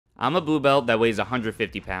I'm a blue belt that weighs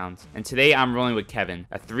 150 pounds, and today I'm rolling with Kevin,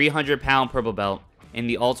 a 300-pound purple belt, in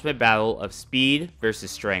the ultimate battle of speed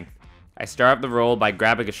versus strength. I start off the roll by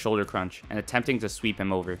grabbing a shoulder crunch and attempting to sweep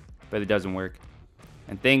him over, but it doesn't work.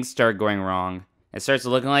 And things start going wrong. It starts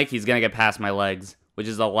looking like he's gonna get past my legs, which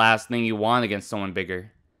is the last thing you want against someone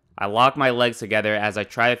bigger. I lock my legs together as I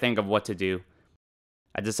try to think of what to do.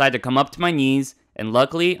 I decide to come up to my knees, and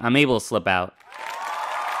luckily, I'm able to slip out.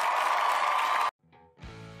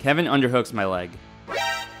 Kevin underhooks my leg.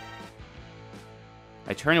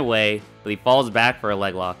 I turn away, but he falls back for a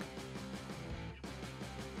leg lock.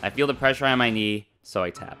 I feel the pressure on my knee, so I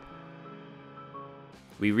tap.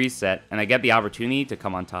 We reset, and I get the opportunity to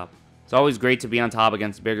come on top. It's always great to be on top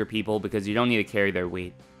against bigger people because you don't need to carry their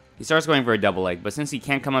weight. He starts going for a double leg, but since he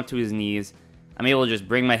can't come up to his knees, I'm able to just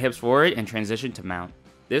bring my hips forward and transition to mount.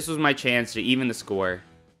 This was my chance to even the score,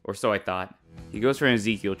 or so I thought. He goes for an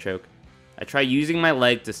Ezekiel choke. I try using my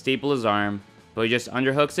leg to staple his arm, but he just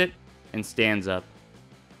underhooks it and stands up.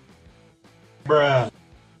 Bruh.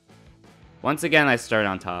 Once again, I start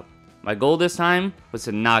on top. My goal this time was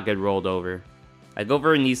to not get rolled over. I go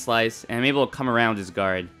for a knee slice, and I'm able to come around his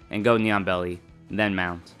guard and go knee on belly, then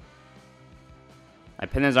mount. I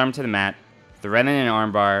pin his arm to the mat, thread in an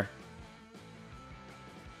armbar,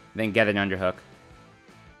 then get an underhook.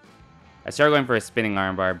 I start going for a spinning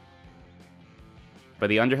armbar, but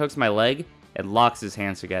he underhooks my leg and locks his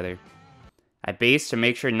hands together. I base to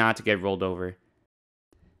make sure not to get rolled over.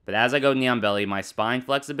 But as I go knee on belly, my spine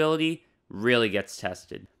flexibility really gets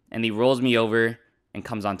tested, and he rolls me over and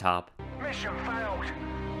comes on top. Mission failed.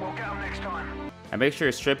 We'll get him next time. I make sure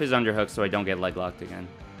to strip his underhook so I don't get leg locked again.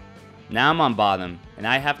 Now I'm on bottom, and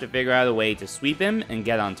I have to figure out a way to sweep him and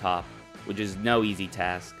get on top, which is no easy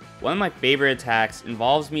task. One of my favorite attacks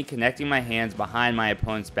involves me connecting my hands behind my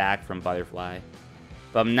opponent's back from butterfly,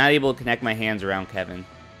 but I'm not able to connect my hands around Kevin,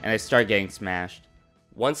 and I start getting smashed.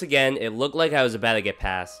 Once again, it looked like I was about to get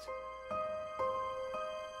past.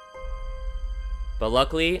 But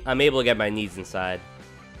luckily, I'm able to get my knees inside.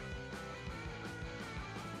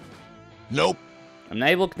 Nope. I'm not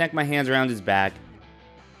able to connect my hands around his back.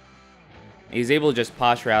 He's able to just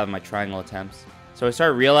posture out of my triangle attempts. So I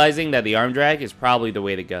start realizing that the arm drag is probably the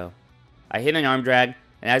way to go. I hit an arm drag,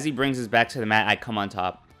 and as he brings his back to the mat, I come on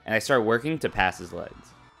top, and I start working to pass his legs.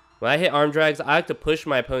 When I hit arm drags, I like to push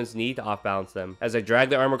my opponent's knee to off-balance them, as I drag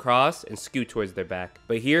their arm across and scoot towards their back.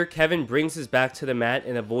 But here, Kevin brings his back to the mat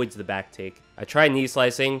and avoids the back take. I try knee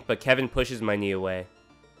slicing, but Kevin pushes my knee away.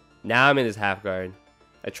 Now I'm in his half guard.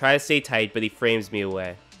 I try to stay tight, but he frames me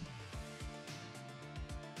away.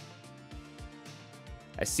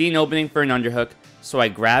 I see an opening for an underhook, so I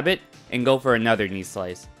grab it and go for another knee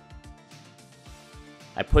slice.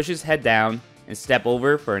 I push his head down and step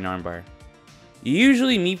over for an armbar.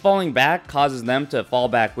 Usually me falling back causes them to fall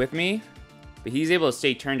back with me, but he's able to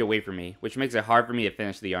stay turned away from me, which makes it hard for me to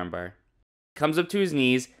finish the armbar. He comes up to his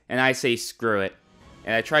knees, and I say screw it,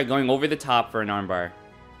 and I try going over the top for an armbar.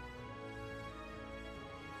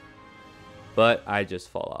 But I just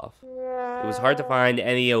fall off. It was hard to find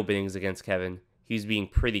any openings against Kevin. He was being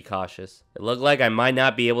pretty cautious. It looked like I might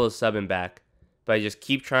not be able to sub him back, but I just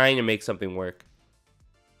keep trying to make something work.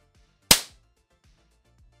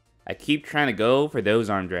 I keep trying to go for those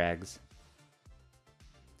arm drags.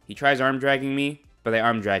 He tries arm dragging me, but I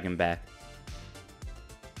arm drag him back.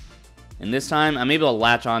 And this time, I'm able to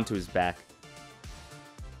latch onto his back.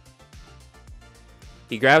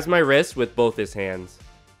 He grabs my wrist with both his hands.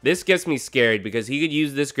 This gets me scared because he could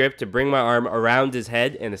use this grip to bring my arm around his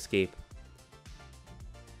head and escape.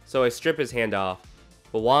 So I strip his hand off,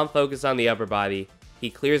 but while I'm focused on the upper body, he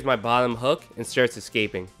clears my bottom hook and starts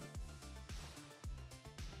escaping.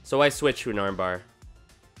 So I switch to an armbar.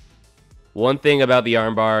 One thing about the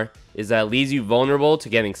armbar is that it leaves you vulnerable to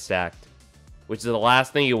getting stacked, which is the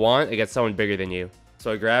last thing you want against someone bigger than you.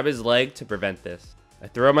 So I grab his leg to prevent this. I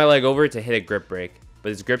throw my leg over to hit a grip break, but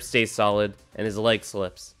his grip stays solid and his leg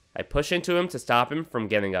slips. I push into him to stop him from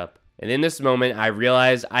getting up. And in this moment, I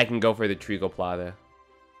realize I can go for the trigoplata,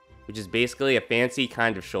 which is basically a fancy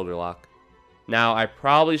kind of shoulder lock. Now, I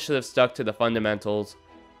probably should have stuck to the fundamentals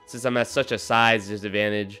since I'm at such a size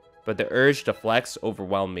disadvantage, but the urge to flex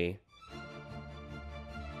overwhelmed me.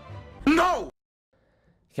 No!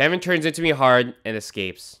 Kevin turns into me hard and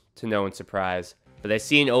escapes, to no one's surprise, but I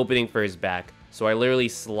see an opening for his back, so I literally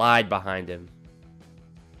slide behind him.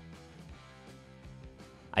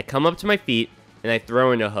 I come up to my feet and I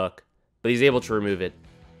throw in a hook, but he's able to remove it.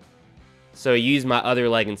 So I use my other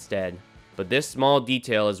leg instead, but this small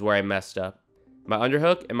detail is where I messed up. My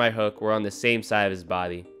underhook and my hook were on the same side of his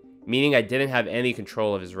body, meaning I didn't have any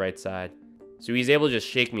control of his right side, so he's able to just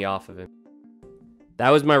shake me off of him. That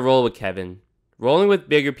was my roll with Kevin. Rolling with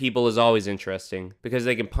bigger people is always interesting, because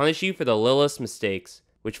they can punish you for the littlest mistakes,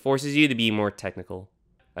 which forces you to be more technical.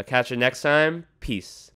 I'll catch you next time. Peace.